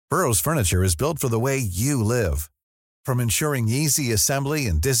Burrow's furniture is built for the way you live. From ensuring easy assembly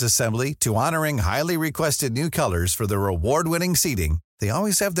and disassembly to honoring highly requested new colors for their award-winning seating, they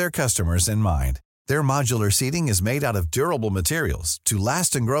always have their customers in mind. Their modular seating is made out of durable materials to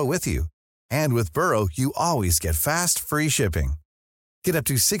last and grow with you. And with Burrow, you always get fast, free shipping. Get up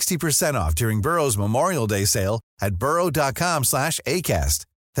to 60% off during Burrow's Memorial Day sale at burrow.com/ACAST.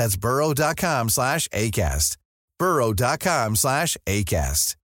 That's burrow.com/ACAST.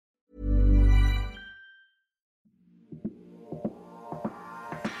 burrow.com/ACAST.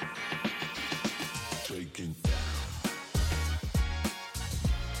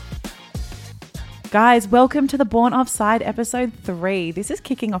 Guys, welcome to the Born Offside episode 3. This is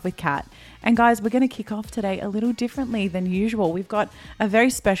kicking off with Kat. And guys, we're going to kick off today a little differently than usual. We've got a very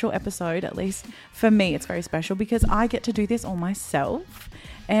special episode, at least for me it's very special because I get to do this all myself.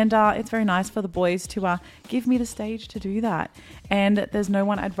 And it's very nice for the boys to give me the stage to do that. And there's no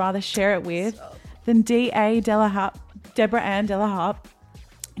one I'd rather share it with than Deborah-Anne de la Harpe.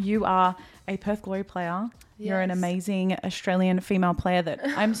 You are a Perth Glory player. Yes. You're an amazing Australian female player that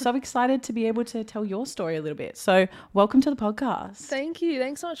I'm so excited to be able to tell your story a little bit. So welcome to the podcast. Thank you.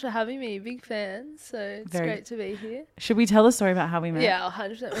 Thanks so much for having me. Big fan. So it's great to be here. Should we tell the story about how we met? Yeah,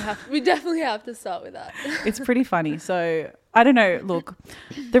 100%. We definitely have to start with that. It's pretty funny. So I don't know. Look,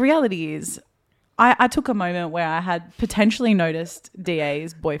 the reality is I took a moment where I had potentially noticed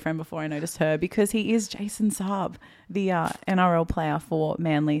DA's boyfriend before I noticed her because he is Jason Saab, the NRL player for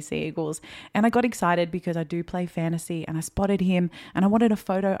Manly Sea Eagles. And I got excited because I do play fantasy and I spotted him and I wanted a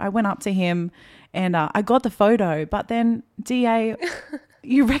photo. I went up to him and I got the photo. But then DA,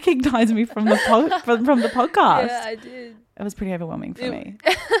 you recognized me from the from the podcast. Yeah, I did. It was pretty overwhelming for me.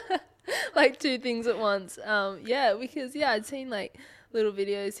 Like two things at once. Because I'd seen like little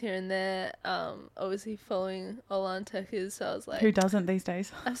videos here and there, obviously following Olan Techers, so I was like, who doesn't these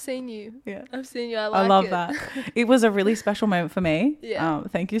days? I've seen you. Yeah, I've seen you. I love that. It was a really special moment for me. Yeah.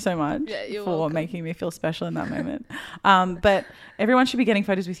 Thank you so much for welcome. Making me feel special in that moment. But everyone should be getting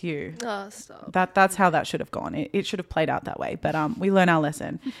photos with you. Oh, stop. That's how that should have gone. It should have played out that way, but we learn our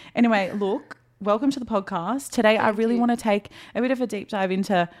lesson. Anyway, look, welcome to the podcast. Today, I really want to take a bit of a deep dive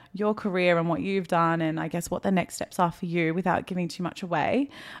into your career and what you've done and I guess what the next steps are for you without giving too much away.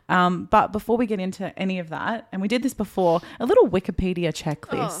 But before we get into any of that, and we did this before, a little Wikipedia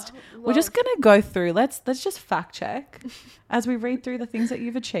checklist. We're just going to go through. Let's just fact check as we read through the things that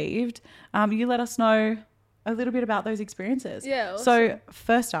you've achieved. You let us know a little bit about those experiences. Yeah. Awesome. So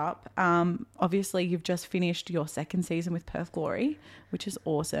first up, obviously you've just finished your second season with Perth Glory, which is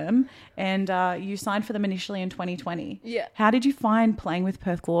awesome. And you signed for them initially in 2020. Yeah. How did you find playing with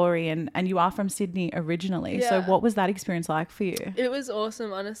Perth Glory? And you are from Sydney originally. Yeah. So what was that experience like for you? It was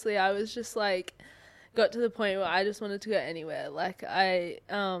awesome, honestly. I was just like, got to the point where I just wanted to go anywhere. Like I,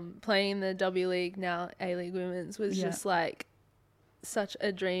 playing in the W League, now A-League Women's, was just like such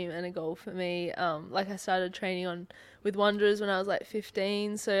a dream and a goal for me. Like I started training with Wanderers when I was like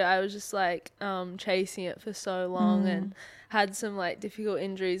 15, so I was just like chasing it for so long and had some like difficult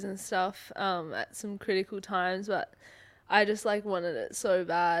injuries and stuff at some critical times, but I just like wanted it so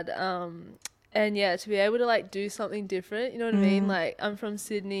bad. And yeah, to be able to like do something different, you know what I mean? Like I'm from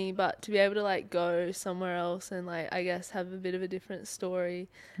Sydney, but to be able to like go somewhere else and like I guess have a bit of a different story.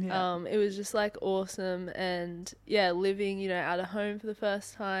 Yeah. It was just like awesome. And yeah, living, you know, out of home for the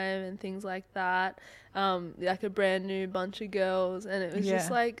first time and things like that. Like a brand new bunch of girls, and it was just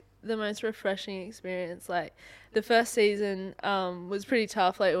like the most refreshing experience. Like the first season was pretty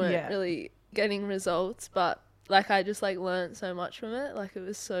tough, like we weren't really getting results, but like I just like learned so much from it. Like it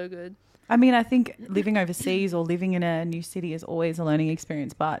was so good. I mean, I think living overseas or living in a new city is always a learning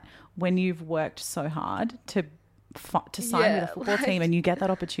experience. But when you've worked so hard to sign with a football team and you get that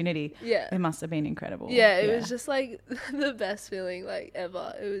opportunity, it must have been incredible. Yeah, it was just like the best feeling like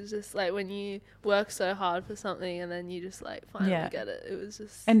ever. It was just like when you work so hard for something and then you just like finally get it. It was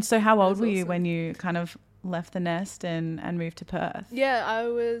just. And so how old were you when you kind of left the nest and moved to Perth? Yeah, I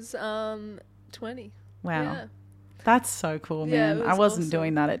was 20. Wow. Yeah. That's so cool, man. Yeah, I wasn't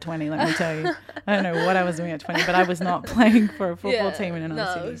doing that at 20, let me tell you. I don't know what I was doing at 20, but I was not playing for a football team in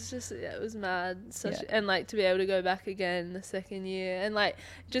another city. No, it was just, it was mad. And like to be able to go back again the second year and like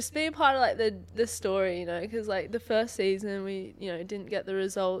just be a part of like the story, you know, because like the first season we, you know, didn't get the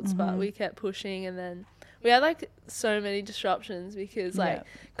results, but we kept pushing, and then we had like so many disruptions because like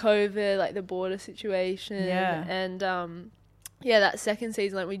COVID, like the border situation, and that second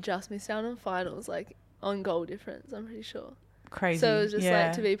season, like we just missed out on finals, like on goal difference, I'm pretty sure. Crazy. So it was just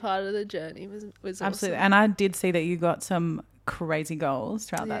like to be part of the journey was absolutely awesome. And I did see that you got some crazy goals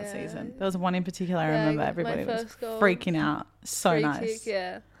throughout that season. There was one in particular I remember everybody was freaking out. So free nice.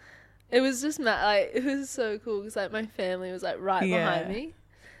 kick, it was just like it was so cool because like my family was like right behind me.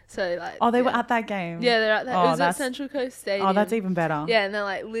 So like, they were at that game. Yeah, they're at that. It was at Central Coast Stadium. Oh, that's even better. Yeah, and they're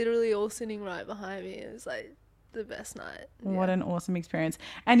like literally all sitting right behind me. It was like the best night. What an awesome experience.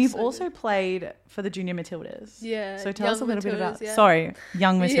 And you've also played for the Junior Matildas. Yeah. So tell us a little bit about. Sorry,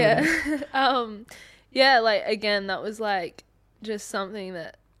 young Matildas. Yeah. Yeah, like again, that was like just something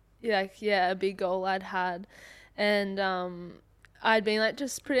that, a big goal I'd had, and I'd been like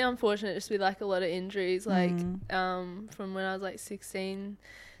just pretty unfortunate just with like a lot of injuries, like from when I was like 16.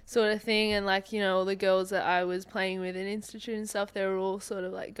 Sort of thing, and like, you know, all the girls that I was playing with in institute and stuff, they were all sort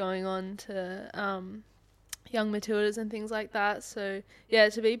of like going on to young Matildas and things like that. So yeah,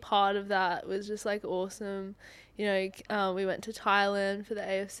 to be part of that was just like awesome. You know, we went to Thailand for the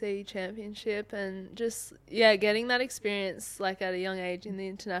AFC championship, and just getting that experience like at a young age in the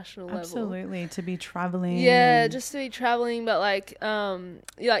international level. Absolutely, to be traveling. Yeah, just to be traveling, but like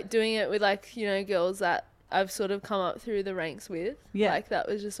like doing it with like, you know, girls that I've sort of come up through the ranks with. Yeah. Like that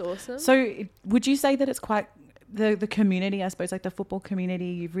was just awesome. So would you say that it's quite the community, I suppose, like the football community,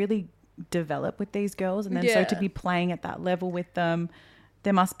 you've really developed with these girls, and then so to be playing at that level with them,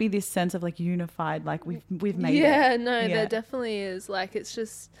 there must be this sense of like unified, like we've made it. Yeah, no, there definitely is. Like it's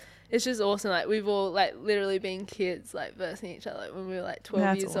just awesome. Like we've all like literally been kids like versing each other like, when we were like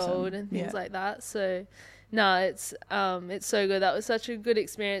 12 years old and things like that. So no, it's so good. That was such a good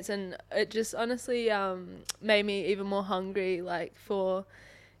experience, and it just honestly made me even more hungry, like for,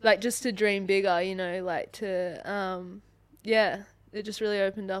 like just to dream bigger, you know, like to it just really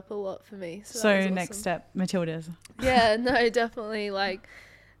opened up a lot for me. So awesome. Next step, Matildas. Yeah, no, definitely. Like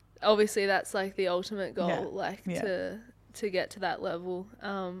obviously that's like the ultimate goal, to get to that level.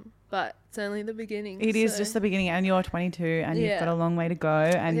 But it's only the beginning. It is just the beginning, and you're 22 and you've got a long way to go,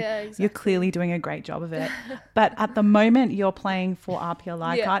 and you're clearly doing a great job of it. But at the moment you're playing for RPL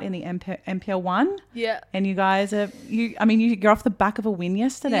Leichhardt in the MPL 1. Yeah. And you guys you're off the back of a win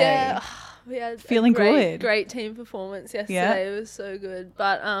yesterday. Yeah. We had feeling good. Great team performance yesterday. Yeah. It was so good.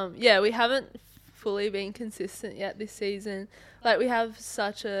 But we haven't fully been consistent yet this season. Like we have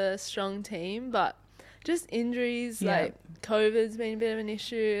such a strong team, but just injuries, like COVID's been a bit of an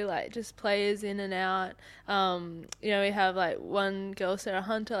issue, like just players in and out. You know, we have like one girl, Sarah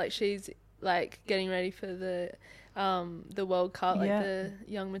Hunter, like she's like getting ready for the World Cup, like the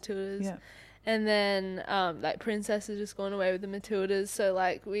young Matildas. Yeah. And then like Princess has just gone away with the Matildas. So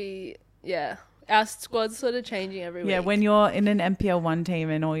like our squad's sort of changing every week. Yeah, when you're in an MPL 1 team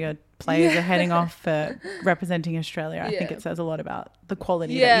and all your players are heading off for representing Australia, I think it says a lot about the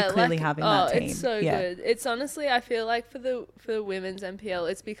quality that you clearly have in that team. It's so good. It's honestly, I feel like for the women's MPL,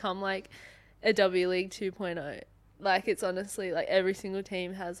 it's become like a W League 2.0. Like it's honestly like every single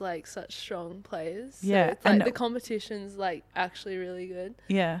team has like such strong players. So it's like the competition's like actually really good.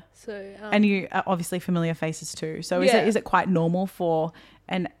 Yeah. So and you are obviously familiar faces too. So is it quite normal for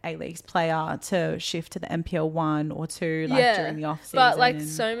an A-League player to shift to the MPL 1 or 2 like during the off season? But like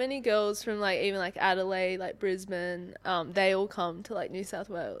so many girls from like even like Adelaide, like Brisbane, they all come to like New South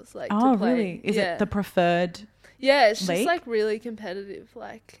Wales like to play. Really? Is it the preferred? Yeah, it's league? Just like really competitive.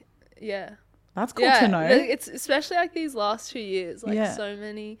 Like That's cool to know. It's especially like these last 2 years, like so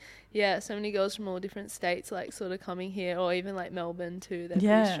many girls from all different states like sort of coming here, or even like Melbourne too. They're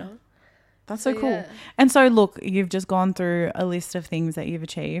pretty strong. That's so cool. Yeah. And so look, you've just gone through a list of things that you've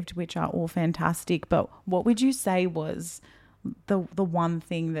achieved, which are all fantastic. But what would you say was the one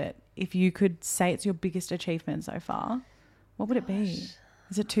thing that, if you could say it's your biggest achievement so far, what would it be?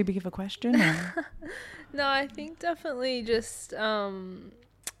 Is it too big of a question? No, I think definitely just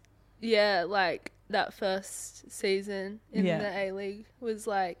like that first season in the A-League was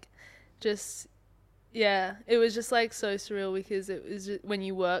like just it was just like so surreal, because it was just when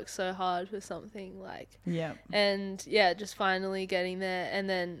you work so hard for something, like and just finally getting there. And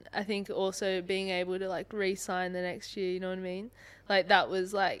then I think also being able to like re-sign the next year, you know what I mean? Like that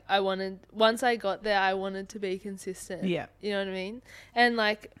was like, once I got there, I wanted to be consistent. You know what I mean? And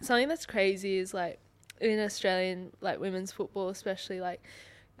like something that's crazy is like in Australian like women's football especially, like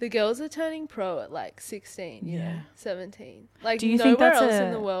the girls are turning pro at like 16, you know, 17. Like nowhere else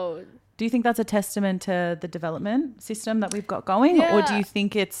in the world. Do you think that's a testament to the development system that we've got going? Yeah. Or do you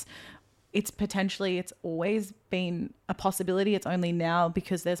think it's potentially, it's always been a possibility, it's only now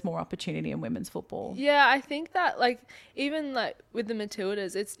because there's more opportunity in women's football? Yeah, I think that like even like with the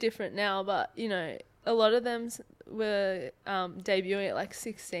Matildas, it's different now, but you know, a lot of them were debuting at like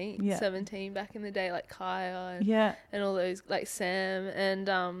 16, 17 back in the day, like Kaya and all those, like Sam. And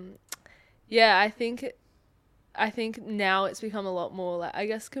I think now it's become a lot more like, I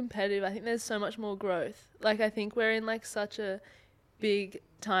guess, competitive. I think there's so much more growth. Like I think we're in like such a big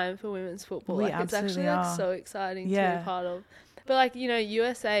time for women's football. We Like, it's actually absolutely like are. so exciting to Yeah. be part of. But like, you know,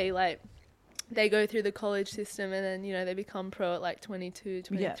 USA, like they go through the college system and then, you know, they become pro at like 22,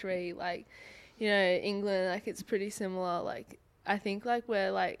 23. Like, you know, England, like it's pretty similar. Like, I think like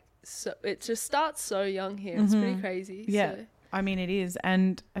we're like, so it just starts so young here. It's pretty crazy. Yeah. So. I mean, it is.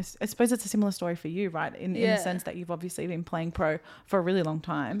 And I suppose it's a similar story for you, right? In the sense that you've obviously been playing pro for a really long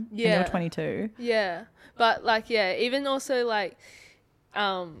time. Yeah. And you're 22. Yeah. But like, yeah, even also like,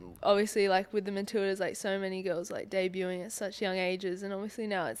 obviously like with the Matildas, like so many girls like debuting at such young ages, and obviously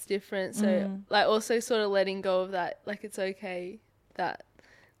now it's different. So like also sort of letting go of that, like it's okay that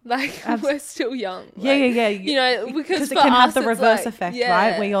like we're still young. Yeah. You know, because it can have the it's reverse like, effect,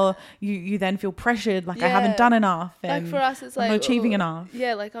 right? Where you then feel pressured, like I haven't done enough, and like for us it's like I'm not achieving enough.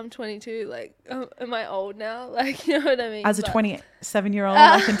 Yeah, like I'm 22. Like, am I old now? Like, you know what I mean? As a 27-year-old,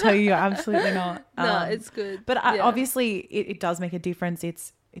 I can tell you, you're absolutely not. No, it's good. But obviously, it does make a difference.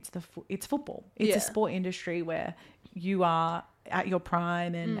 It's football. It's a sport industry where you are at your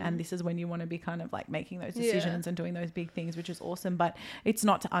prime, and this is when you want to be kind of like making those decisions and doing those big things, which is awesome. But it's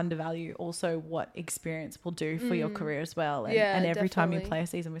not to undervalue also what experience will do for your career as well. And every time you play a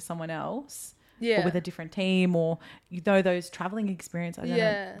season with someone else, or with a different team, or you know, those traveling experience, I don't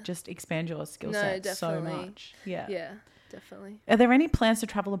know, just expand your skill set so much. Yeah, definitely. Are there any plans to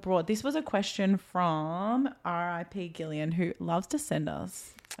travel abroad? This was a question from RIP Gillian, who loves to send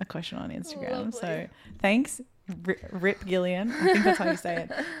us a question on Instagram. So thanks, Rip Gillian. I think that's how you say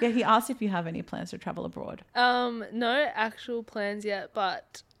it. Yeah, he asked if you have any plans to travel abroad. No actual plans yet,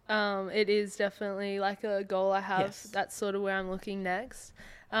 but it is definitely like a goal I have. Yes. That's sort of where I'm looking next.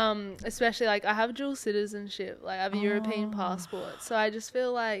 Especially like I have dual citizenship, like I have a European passport, so I just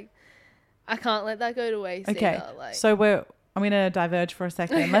feel like I can't let that go to waste. Okay, either. Like, so I'm going to diverge for a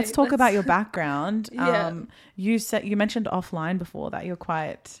second. Okay, let's talk about your background. Yeah. You mentioned offline before that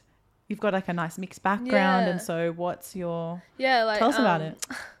you've got like a nice mixed background, and so what's your like tell us about it.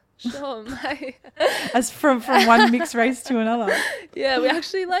 Sure, As from one mixed race to another. Yeah, we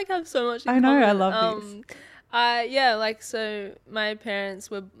actually like have so much in I know, common. I love this. Like so my parents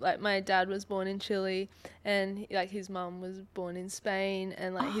were like, my dad was born in Chile, and like his mum was born in Spain,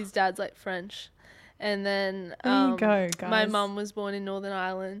 and like his dad's like French. And then there you go, guys. My mum was born in Northern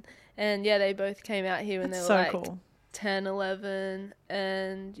Ireland, and they both came out here when That's they were so like cool. 10, 11,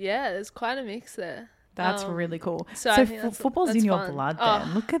 and there's quite a mix there. That's really cool. So So I think football's that's in your fun. blood Oh,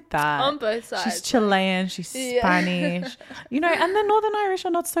 then. Look at that. on both sides. She's Chilean, she's Spanish. You know, and the Northern Irish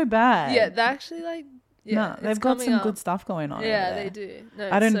are not so bad. Yeah, they're actually like, no, they've got some good stuff going on. Yeah, over there. they do. No,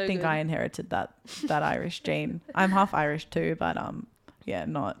 I don't so think good. I inherited that Irish gene. I'm half Irish too, but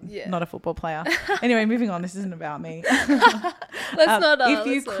not a football player. Anyway, moving on. This isn't about me.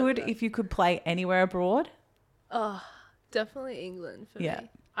 If you could play anywhere abroad, definitely England for Yeah. me.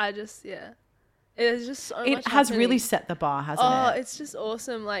 It's just so much it has happening. really set the bar, hasn't it? It's just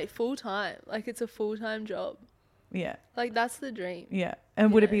awesome. Like full time. Like it's a full time job. Yeah, Like that's the dream. yeah.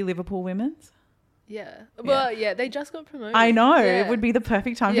 And would it Yeah. be Liverpool women's? Yeah. Well, they just got promoted. I know. Yeah. It would be the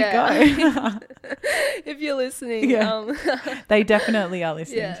perfect time to Yeah. go. If you're listening. Yeah. They definitely are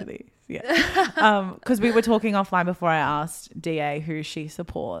listening to these. Yeah. Because we were talking offline before I asked DA who she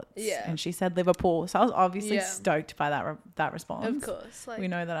supports. Yeah. And she said Liverpool. So I was obviously Yeah. stoked by that response. Of course. Like We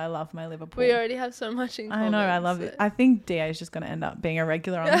know that I love my Liverpool. we already have so much in common. I know. I love it. I think DA is just going to end up being a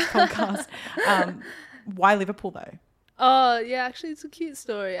regular on this podcast. Why Liverpool though? Oh, yeah. Actually, it's a cute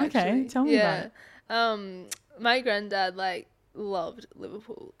story. Okay, Actually. tell me about it. My granddad like loved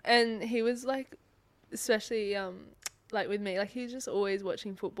Liverpool, and he was like, especially like with me, like he was just always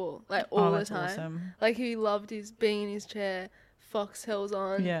watching football, like all the that's time. Awesome. Like he loved being in his chair, Foxtel's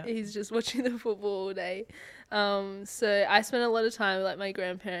on. Yeah. He's just watching the football all day. So I spent a lot of time with like my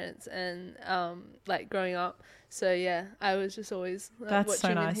grandparents and like growing up. So yeah, I was just always That's watching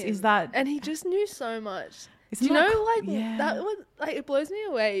so nice. with him. Is that And he just knew so much. Isn't Do you that know, cool? like, Yeah. that would, like, it blows me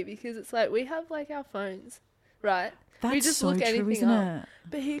away because it's like we have, like, our phones, right? That's we just so look true, anything isn't up. it?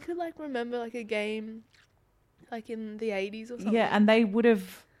 But he could, like, remember, like, a game, like, in the 80s or something. Yeah, and they would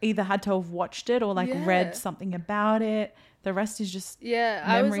have either had to have watched it or like Yeah. read something about it. The rest is just Yeah,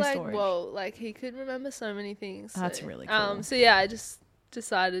 I was memory like, storage. whoa, like, he could remember so many things. That's so, really cool. So, yeah, I just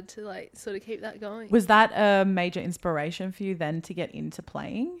decided to, like, sort of keep that going. Was that a major inspiration for you then to get into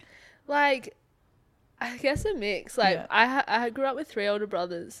playing? Like, I guess a mix. Like, Yeah. I grew up with 3 older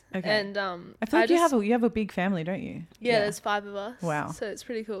brothers. Okay. And I feel like you have a big family, don't you? Yeah, there's 5 of us. Wow. So it's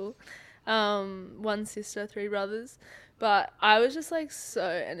pretty cool. 1 sister, 3 brothers. But I was just like so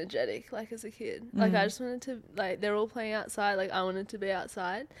energetic, like as a kid. Like I just wanted to, like they're all playing outside. Like I wanted to be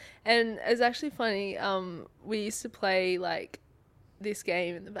outside. And it's actually funny. We used to play like this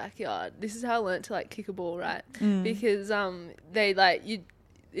game in the backyard. This is how I learned to like kick a ball, right? Because they like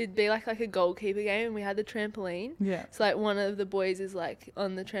it'd be like a goalkeeper game, and we had the trampoline. Yeah. So like one of the boys is like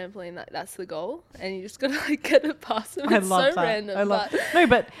on the trampoline, like that's the goal, and you just gotta like get it past them. It's so random.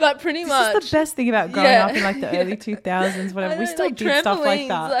 But pretty much this is the best thing about growing up in like the early 2000s, whatever. We still like, did stuff like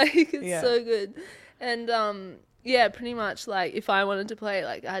that. Like it's so good. And pretty much like if I wanted to play,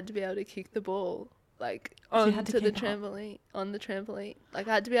 like I had to be able to kick the ball like onto the trampoline, on the trampoline. Like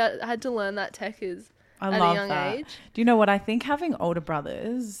I had to learn that tech at a young age. Do you know what I think? Having older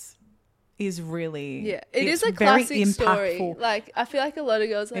brothers is really it is a very classic impactful. Story. Like I feel like a lot of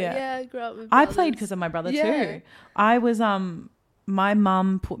girls like I grew up with I brothers. played because of my brother too. I was my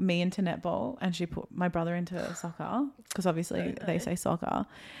mum put me into netball and she put my brother into soccer because obviously they say soccer,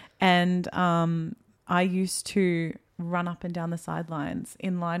 and I used to run up and down the sidelines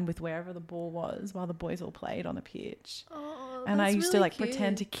in line with wherever the ball was while the boys all played on the pitch. And I used to like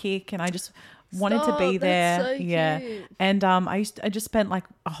pretend to kick, and I just wanted to be there. So cute. And I just spent like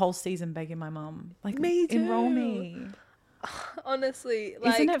a whole season begging my mum, like, me too. enroll me. Honestly,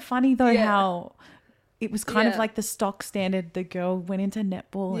 like, isn't it funny though how it was kind of like the stock standard? The girl went into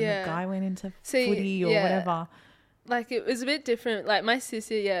netball and the guy went into footy or whatever. Like it was a bit different. Like my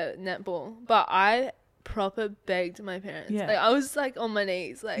sister, netball, but I proper begged my parents. Like I was like on my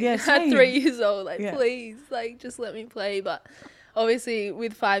knees, like at 3 years old, like please, like just let me play. But obviously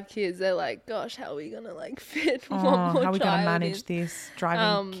with 5 kids, they're like, gosh, how are we gonna like fit one more child? How are we gonna manage this,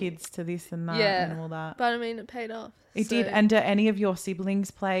 driving kids to this and that and all that? But I mean, it paid off. It did. And do any of your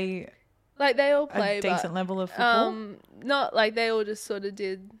siblings play? Like they all play a decent level of football. Not like they all just sort of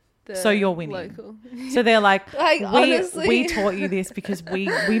did. So you're winning. Local. So they're like honestly, we taught you this because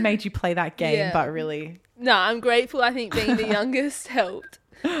we made you play that game, but really. No, I'm grateful. I think being the youngest helped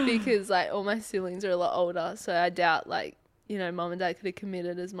because like all my siblings are a lot older, so I doubt like mum and dad could have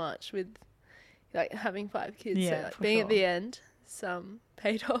committed as much with like having 5 kids. Yeah, so like being at the end, some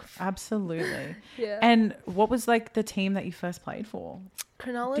paid off. Absolutely. Yeah. And what was like the team that you first played for?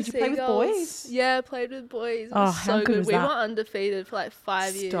 Cronulla Did you play with boys? Yeah, I played with boys. It was so good. We were undefeated for like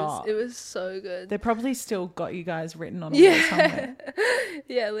 5 years. It was so good. They probably still got you guys written on a wall somewhere.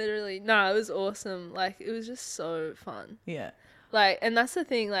 Yeah, literally. No, it was awesome. Like it was just so fun. Yeah. Like, and that's the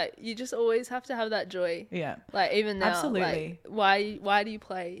thing. Like, you just always have to have that joy. Yeah. Like even now, absolutely. Like, why do you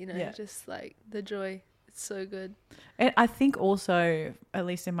play? Just like the joy. It's so good. And I think also, at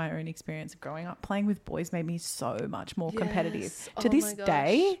least in my own experience growing up, playing with boys made me so much more competitive. To this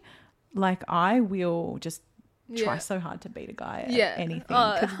day, like I will just try so hard to beat a guy at anything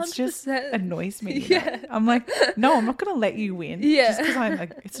because it just annoys me. I'm like, no, I'm not going to let you win. Just because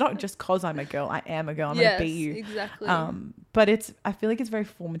it's not just because I'm a girl. I am a girl. I'm going to beat you. Exactly. But I feel like it's very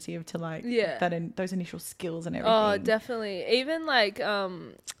formative to like those initial skills and everything. Oh, definitely. Even like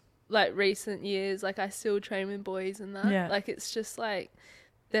recent years, like I still train with boys and that. Like it's just like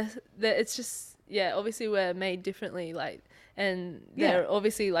it's just obviously we're made differently, like, and they're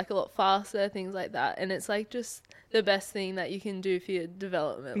obviously like a lot faster, things like that, and it's like just the best thing that you can do for your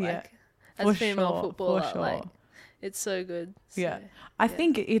development, like as a female footballer. Like it's so good. So, I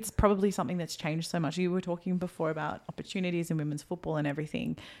think it's probably something that's changed so much. You were talking before about opportunities in women's football and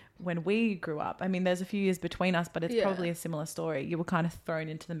everything. When we grew up, I mean, there's a few years between us, but it's probably a similar story. You were kind of thrown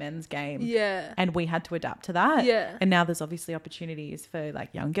into the men's game, and we had to adapt to that. And now there's obviously opportunities for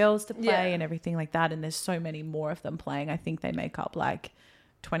like young girls to play and everything like that. And there's so many more of them playing. I think they make up like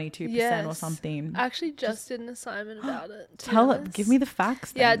 22% or something. I actually just did an assignment about it. Give me the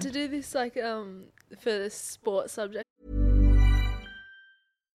facts. Then. Yeah, to do this like for the sports subject.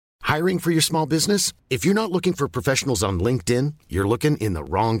 Hiring for your small business? If you're not looking for professionals on LinkedIn, you're looking in the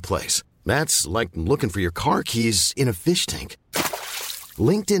wrong place. That's like looking for your car keys in a fish tank.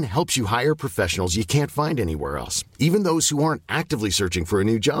 LinkedIn helps you hire professionals you can't find anywhere else, even those who aren't actively searching for a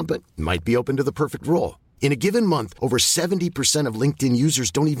new job but might be open to the perfect role. In a given month, over 70% of LinkedIn users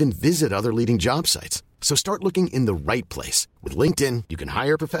don't even visit other leading job sites. So start looking in the right place. With LinkedIn, you can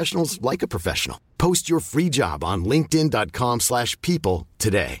hire professionals like a professional. Post your free job on linkedin.com/people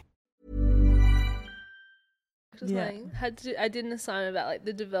today. I did an assignment about like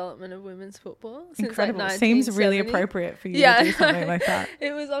the development of women's football. Incredible. Since, like, seems really appropriate for you to do something like that.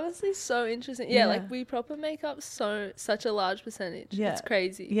 It was honestly so interesting. Yeah, like we proper make up such a large percentage. It's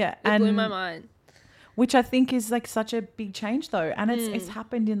crazy. It blew my mind. Which I think is like such a big change though. And it's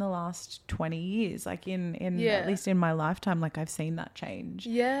happened in the last 20 years. Like in at least in my lifetime, like I've seen that change.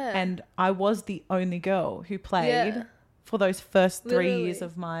 Yeah. And I was the only girl who played for those first 3 years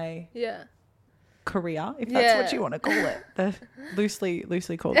of my career, if that's what you want to call it, the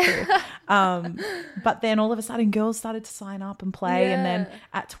loosely called career. But then all of a sudden girls started to sign up and play, and then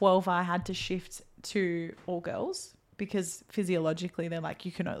at 12 I had to shift to all girls because physiologically they're like,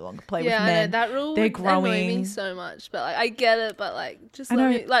 you can no longer play with men. I know, that rule they're would growing annoy me so much, but like I get it, but like just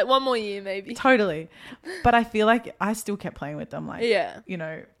let me like one more year maybe. Totally. But I feel like I still kept playing with them, like you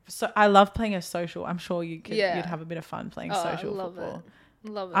know, so I love playing a social. I'm sure you'd have a bit of fun playing social football.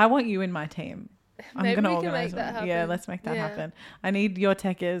 Love it. I want you in my team. Maybe I'm going to we can organize make that happen. Yeah, let's make that happen. I need your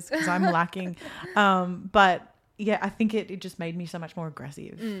techers because I'm lacking. But yeah, I think it just made me so much more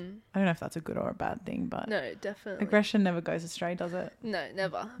aggressive. I don't know if that's a good or a bad thing, but no, definitely. Aggression never goes astray, does it? No,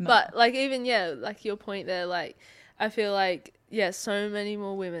 never. No. But like even like your point there, like I feel like so many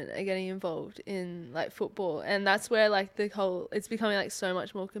more women are getting involved in like football, and that's where like it's becoming like so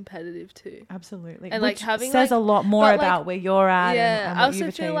much more competitive too. Absolutely. And which like having says a lot more about like, where you're at. And I what you've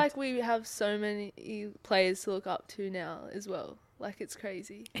also feel achieved. like we have so many players to look up to now as well. Like it's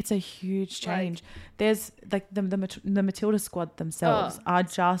crazy. It's a huge change. There's like the Matildas squad themselves are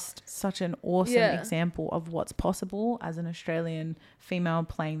just such an awesome example of what's possible as an Australian female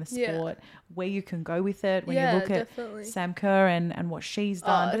playing the sport, where you can go with it. When you look at Sam Kerr and what she's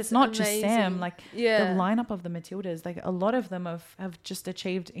done, but it's not just Sam. Like the lineup of the Matildas, like a lot of them have just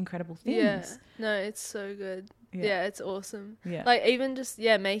achieved incredible things. Yeah, no, it's so good. Yeah, it's awesome. Yeah, like even just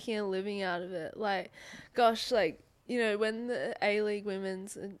making a living out of it. Like, gosh, like. You know, when the A-League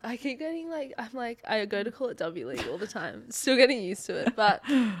women's, and I keep getting like, I'm like, I go to call it W League all the time. Still getting used to it. But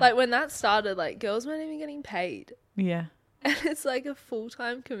like when that started, like girls weren't even getting paid. Yeah. And it's like a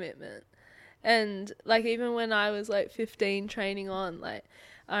full-time commitment. And like even when I was like 15 training on, like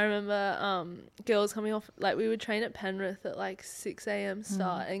I remember girls coming off, like we would train at Penrith at like 6 a.m.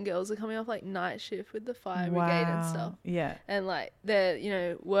 start and girls are coming off like night shift with the fire brigade and stuff. Yeah. And like they're, you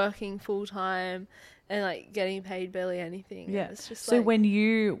know, working full-time and like getting paid barely anything. Yeah. It's just so like, when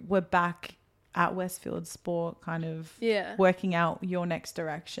you were back at Westfield Sport kind of working out your next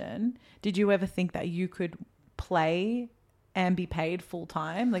direction, did you ever think that you could play and be paid full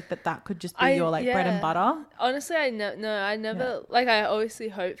time, like that could just be your like bread and butter? Honestly, I never like, I obviously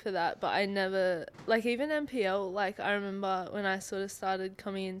hope for that, but I never, like even NPL, like I remember when I sort of started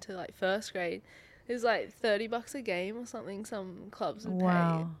coming into like first grade, it was like $30 a game or something some clubs would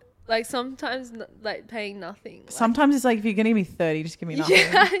pay. Like sometimes like paying nothing. Sometimes it's like, if you're gonna give me 30, just give me nothing.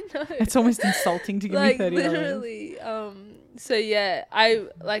 Yeah, I know. It's almost insulting to give me $30. Literally. So yeah, I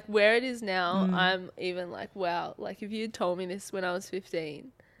like where it is now. I'm even like, wow. Like if you had told me this when I was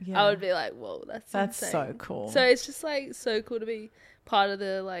 15, I would be like, whoa, that's insane. So cool. So it's just like so cool to be part of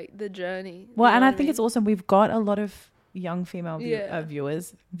the journey. Well, and I think it's awesome. We've got a lot of young female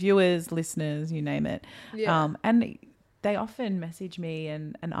viewers, listeners, you name it. Yeah. And they often message me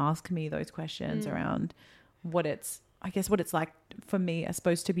and ask me those questions around what it's like for me, I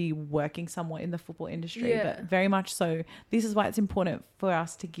suppose, to be working somewhat in the football industry, but very much so. This is why it's important for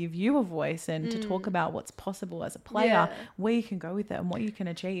us to give you a voice and to talk about what's possible as a player, where you can go with it and what you can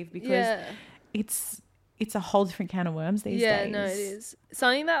achieve, because it's a whole different can of worms these days. Yeah, no, it is.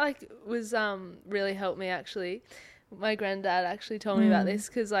 Something that like was really helped me actually. My granddad actually told me about this,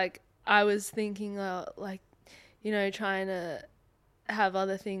 because like I was thinking like, you know, trying to have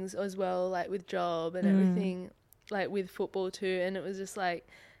other things as well, like with job and everything, like with football too. And it was just like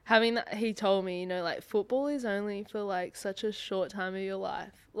having that, he told me, you know, like football is only for like such a short time of your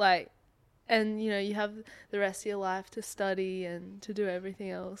life. Like, and you know, you have the rest of your life to study and to do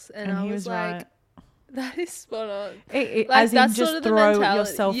everything else. And I was like, right. That is spot on. Like, as in just sort of throw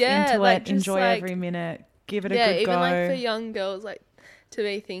yourself into like, it, enjoy like, every minute, give it a good go. Yeah, even like for young girls, like, to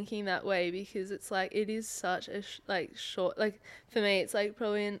be thinking that way, because it's like it is such a short, like for me it's like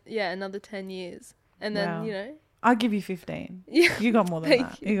probably another 10 years, and then you know, I'll give you 15. You got more than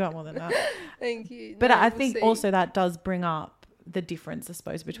that. You got more than that. Thank you. But I think also that does bring up the difference, I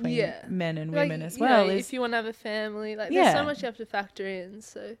suppose, between men and women as well. You know, if you want to have a family, like there's so much you have to factor in.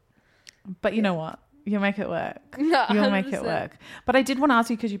 So, but you know what? You'll make it work. No, you'll make it work. But I did want to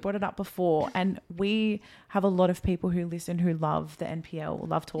ask you, because you brought it up before, and we have a lot of people who listen who love the NPL,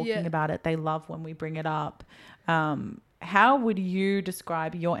 love talking about it. They love when we bring it up. How would you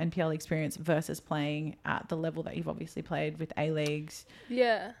describe your NPL experience versus playing at the level that you've obviously played with A-Leagues?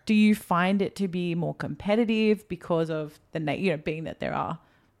 Yeah. Do you find it to be more competitive because of the being that there are,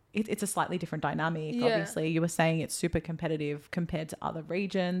 it's a slightly different dynamic, obviously. You were saying it's super competitive compared to other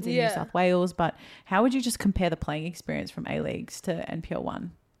regions in New South Wales, but how would you just compare the playing experience from A-Leagues to NPL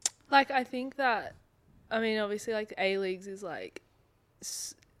 1? Like, I think that, I mean, obviously, like, A-Leagues is, like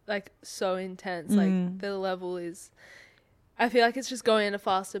so intense. Like, the level is, I feel like it's just going at a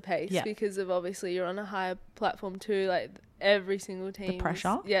faster pace because of obviously you're on a higher platform too. Like every single team, the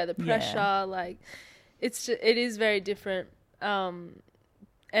pressure. The pressure. Like it is very different.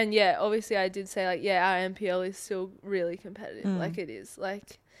 And yeah, obviously I did say like, our NPL is still really competitive. Like it is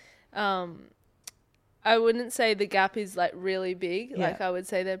like, I wouldn't say the gap is like really big. Like I would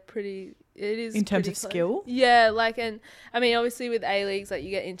say they're pretty, it is in terms of close. skill. Yeah. Like, and I mean, obviously with A-leagues, like you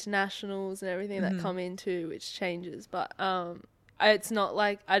get internationals and everything that come into, which changes. But, it's not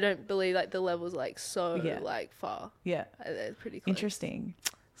like, I don't believe like the level's like so like far. Yeah. They're pretty close. Interesting.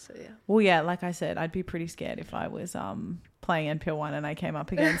 So yeah. Well, yeah, like I said, I'd be pretty scared if I was playing NPL 1 and I came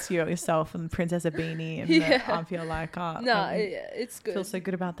up against yourself and Princess Beanie and I feel like it's good. I feel so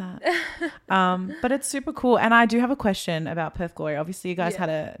good about that. But it's super cool. And I do have a question about Perth Glory. Obviously, you guys had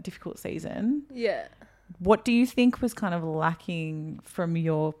a difficult season. Yeah. What do you think was kind of lacking from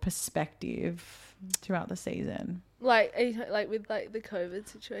your perspective throughout the season? Like with like the COVID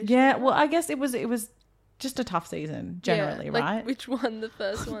situation. Yeah. Well, I guess it was just a tough season generally, like right? Which one? The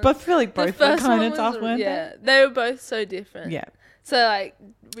first one? But I feel like both were kind of tough, weren't they? They were both so different. Yeah. So like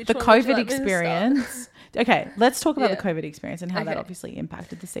the COVID experience. Okay, let's talk about the COVID experience and how that obviously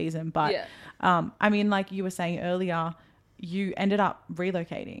impacted the season. But I mean, like you were saying earlier, you ended up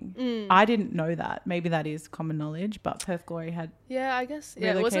relocating. I didn't know that. Maybe that is common knowledge, but Perth Glory had I guess.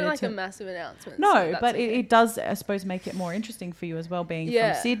 Yeah, it wasn't like a massive announcement. No, so but it does, I suppose, make it more interesting for you as well, being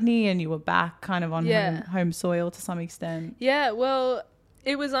from Sydney and you were back kind of on home soil to some extent. Yeah, well,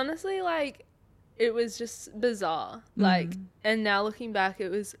 it was honestly like, it was just bizarre. Like, and now looking back, it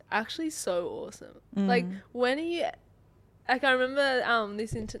was actually so awesome. Like, when are you... Like, I remember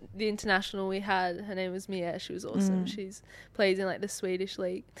the international we had, her name was Mia, she was awesome. She's plays in like the Swedish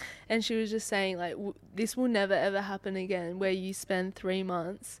league, and she was just saying like, this will never ever happen again, where you spend 3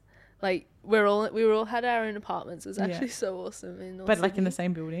 months, like we all had our own apartments. It was actually so awesome in North Sydney. Like in the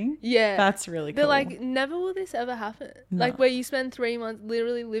same building. Yeah, that's really cool. But like, never will this ever happen. No. Like where you spend 3 months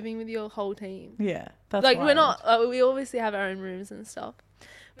literally living with your whole team. Yeah, that's like wild. We're not. We obviously have our own rooms and stuff,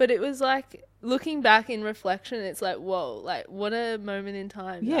 but it was like, looking back in reflection, it's like, whoa, like what a moment in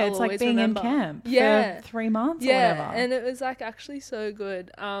time. Yeah, it's like being in camp for 3 months or whatever. And it was like actually so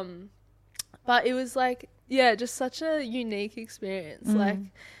good. But it was like, just such a unique experience. Like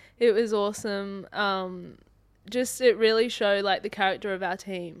it was awesome. Just it really showed like the character of our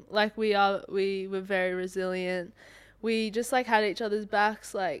team. Like we were very resilient. We just like had each other's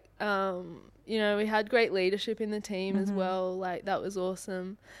backs. Like we had great leadership in the team as well. Like that was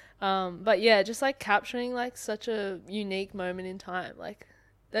awesome. But yeah, just like capturing like such a unique moment in time, like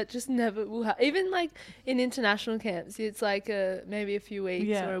that just never will happen. Even like in international camps, it's like maybe a few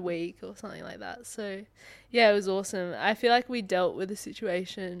weeks or a week or something like that. So yeah, it was awesome. I feel like we dealt with the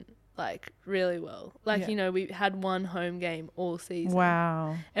situation like really well. Like, we had one home game all season.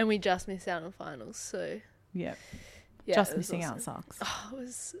 Wow. And we just missed out on finals. So yeah, just missing awesome. out sucks. Oh, it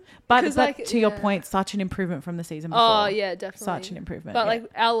was, but like, to your point, such an improvement from the season before. Oh yeah, definitely. Such an improvement. But like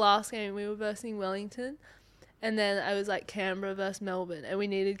our last game, we were versing Wellington, and then I was like Canberra versus Melbourne, and we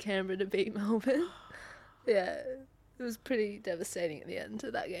needed Canberra to beat Melbourne. Yeah, it was pretty devastating at the end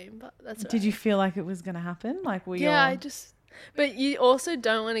of that game, but that's. Did you feel like it was going to happen? Like but you also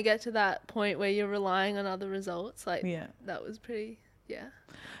don't want to get to that point where you're relying on other results. Like that was pretty. Yeah.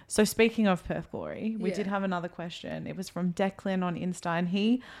 So speaking of Perth Glory, we did have another question. It was from Declan on Insta, and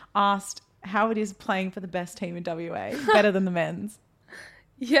he asked how it is playing for the best team in WA, better than the men's.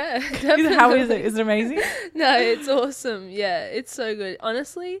 Yeah, definitely. How is it? Is it amazing? No, it's awesome. Yeah, it's so good.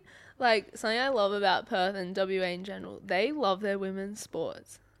 Honestly, like something I love about Perth and WA in general, they love their women's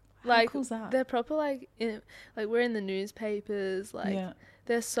sports. Like, how cool is that? They're proper like we're in the newspapers. Like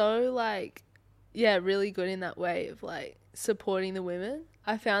they're so like really good in that way of like supporting the women.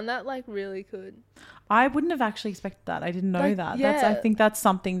 I found that like really good. I wouldn't have actually expected that. I didn't know that. I think that's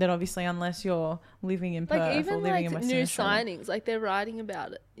something that obviously, unless you're living in Perth or living in Western new Australia. signings, like they're writing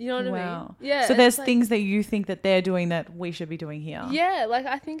about it. You know what I mean? Yeah. So there's things that you think that they're doing that we should be doing here. Yeah, like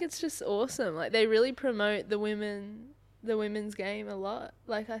I think it's just awesome. Like they really promote the women's game a lot.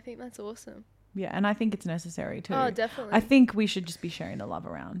 Like I think that's awesome. Yeah, and I think it's necessary too. Oh, definitely. I think we should just be sharing the love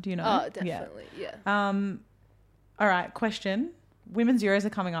around, you know? Oh, definitely, yeah. All right, question. Women's Euros are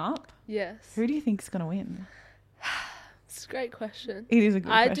coming up. Yes. Who do you think is going to win? It's a great question. It is a good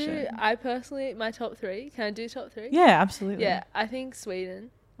question. I personally, my top three. Can I do top three? Yeah, absolutely. Yeah, I think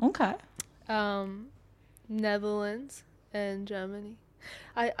Sweden. Okay. Netherlands and Germany.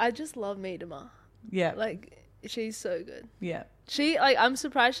 I just love Miedema. Yeah. Like, she's so good. Yeah. I'm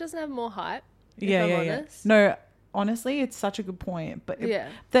surprised she doesn't have more hype. If I'm honest. No, honestly, it's such a good point. But Yeah.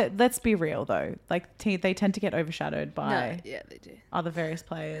 let's be real though. Like they tend to get overshadowed by yeah, they do. other various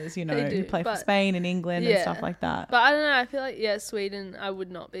players, you know, They do, who play for but- Spain and England and stuff like that. But I don't know. I feel like, yeah, Sweden, I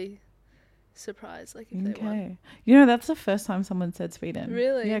would not be surprised like if they won. You know, that's the first time someone said Sweden.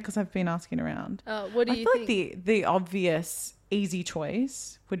 Really? Yeah, because I've been asking around. What do you I think? feel like the obvious easy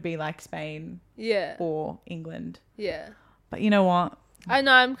choice would be like Spain Yeah. or England. Yeah. But you know what? I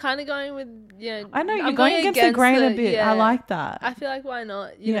know. I'm kind of going with, I know you're I'm going against the grain a bit. yeah. I like that. I feel like why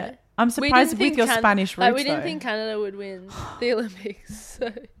not? You know? I'm surprised We with didn't your think Spanish roots. Like, we didn't though. think Canada would win the Olympics.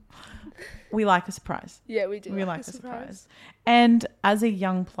 So We like a surprise. yeah, we do. We like a surprise. And as a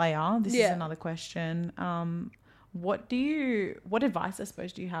young player, this is another question. What advice, I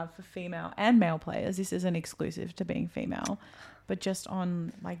suppose, do you have for female and male players? This isn't exclusive to being female, but just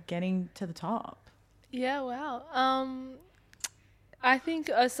on like getting to the top. Yeah. Wow. I think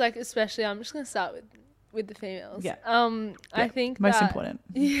us, like, especially, I'm just gonna start with the females. Yeah. I think most that, important.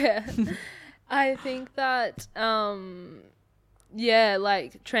 Yeah. I think that yeah,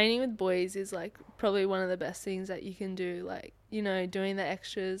 like training with boys is like probably one of the best things that you can do. Like, you know, doing the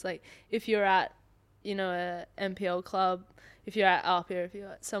extras. Like if you're at, you know, a MPL club, if you're at Harpe, if you're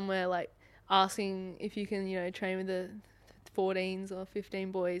at somewhere, like asking if you can, you know, train with the 14s or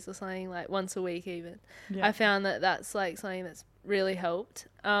 15 boys or something, like once a week even. Yeah. I found that that's like something that's really helped.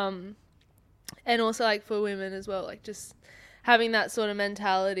 And also like for women as well, like just having that sort of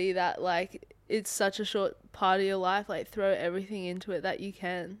mentality that like it's such a short part of your life, like throw everything into it that you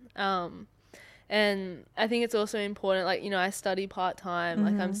can. And I think it's also important, like, you know, I study part-time,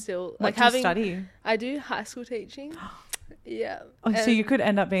 like I'm still like what do you study? I do high school teaching. Yeah. Oh, so you could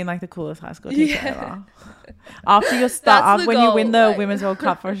end up being like the coolest high school teacher ever. After When you win the like, Women's World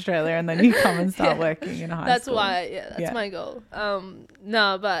Cup for Australia and then you come and start working in a high that's school. that's my goal.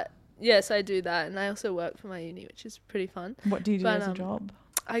 No, but yes, I do that, and I also work for my uni, which is pretty fun. What do you do as a job?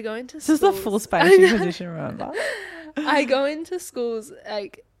 I go into This is the full Spanish position, remember? I go into schools,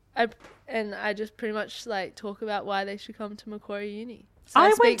 like, and I just pretty much like talk about why they should come to Macquarie Uni. So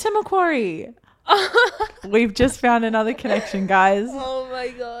I went to Macquarie. We've just found another connection, guys. Oh my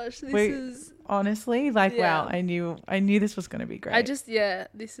gosh, this is honestly like wow. I knew this was going to be great.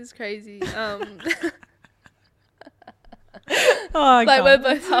 This is crazy. Oh, like we're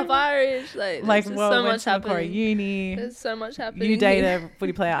both half Irish. Like so much went to happening. Macquarie Uni. There's so much happening. You date a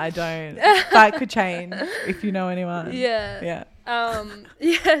footy player. I don't. That could change if you know anyone. Yeah.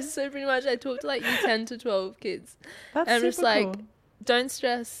 Yeah. So pretty much, I talk to like 10 to 12 kids. That's and I'm super just like, cool. don't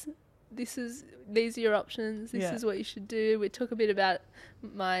stress. These are your options. This is what you should do. We talk a bit about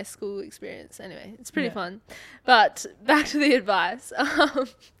my school experience. Anyway, it's pretty fun. But back to the advice.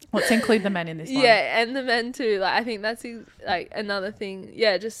 Let's include the men in this one. Yeah, and the men too. Like, I think that's like another thing.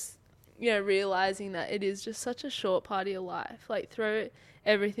 Yeah, just, you know, realizing that it is just such a short part of your life. Like, throw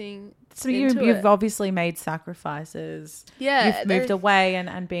everything. So you've obviously made sacrifices. Yeah, you've moved away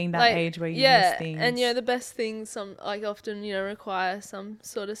and being that like, age where you miss things. And you know, the best things often, you know, require some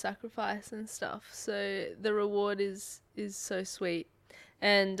sort of sacrifice and stuff. So the reward is so sweet,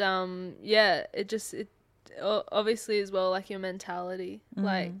 and it obviously as well, like your mentality.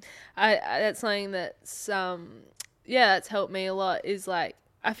 Like I that's something that's that's helped me a lot. Is like,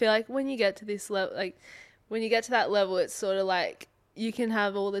 I feel like when you get to this level, like when you get to that level, it's sort of like you can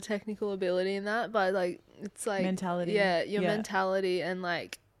have all the technical ability in that, but like it's like mentality. Yeah, your mentality and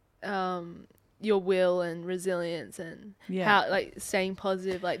like your will and resilience and how like staying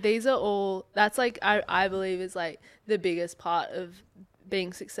positive. Like these are all, that's like I believe is like the biggest part of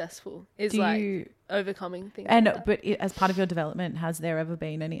being successful is overcoming things. And like that. but as part of your development, has there ever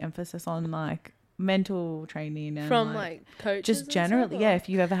been any emphasis on like mental training and from like coaches, just generally? If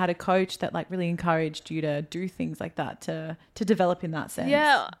you ever had a coach that like really encouraged you to do things like that to develop in that sense.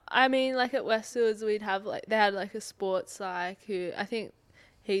 Yeah, I mean, like at Westfields, we'd have like, they had like a sports psych who I think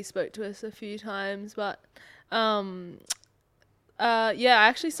he spoke to us a few times, but I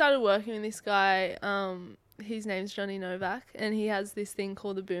actually started working with this guy. His name's Johnny Novak, and he has this thing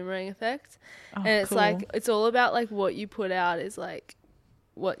called the boomerang effect. And it's like, it's all about like what you put out is like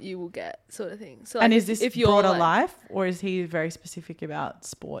what you will get, sort of thing. So like, and is this if you're broader like, life, or is he very specific about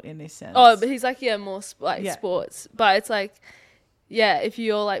sport in this sense? Oh, but he's like, more sports. But it's like, if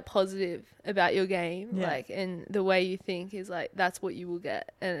you're like positive about your game, like, and the way you think is like, that's what you will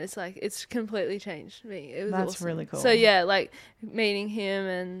get. And it's like, it's completely changed me. It was That's awesome. really cool. So like meeting him,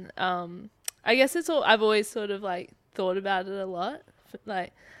 and I guess it's all, I've always sort of like thought about it a lot.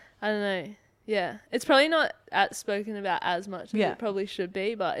 Like, I don't know. Yeah, it's probably not spoken about as much as it probably should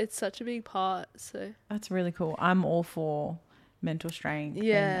be, but it's such a big part. So that's really cool. I'm all for mental strength.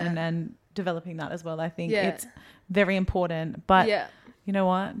 Yeah, and developing that as well. I think Yeah. it's very important. But Yeah. you know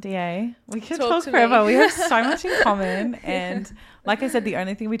what, DA? We can Talk talk to forever. me. We have so much in common. And like I said, the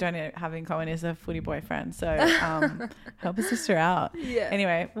only thing we don't have in common is a footy boyfriend. So help a sister out. Yeah.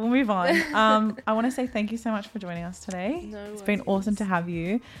 Anyway, we'll move on. I want to say thank you so much for joining us today. No It's been worries. awesome to have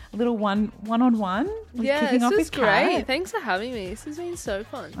you. A little one-on-one. with Yeah, kicking this off is with great. Kat. Thanks for having me. This has been so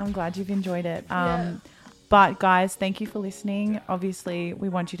fun. I'm glad you've enjoyed it. Yeah. But guys, thank you for listening. Obviously, we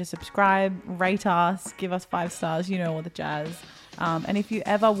want you to subscribe, rate us, give us 5 stars. You know all the jazz. And if you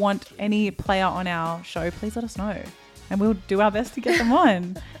ever want any player on our show, please let us know. And we'll do our best to get them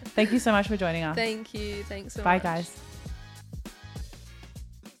on. Thank you so much for joining us. Thank you. Thanks so Bye, much. guys.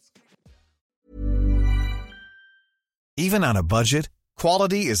 Even on a budget,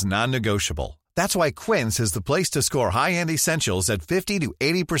 quality is non-negotiable. That's why Quince is the place to score high-end essentials at 50 to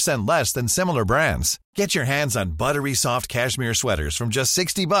 80% less than similar brands. Get your hands on buttery soft cashmere sweaters from just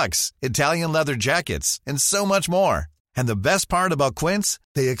 $60, Italian leather jackets, and so much more. And the best part about Quince,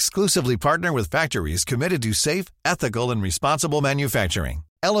 they exclusively partner with factories committed to safe, ethical, and responsible manufacturing.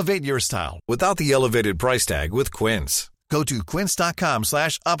 Elevate your style without the elevated price tag with Quince. Go to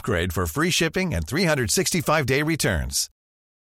quince.com/upgrade for free shipping and 365-day returns.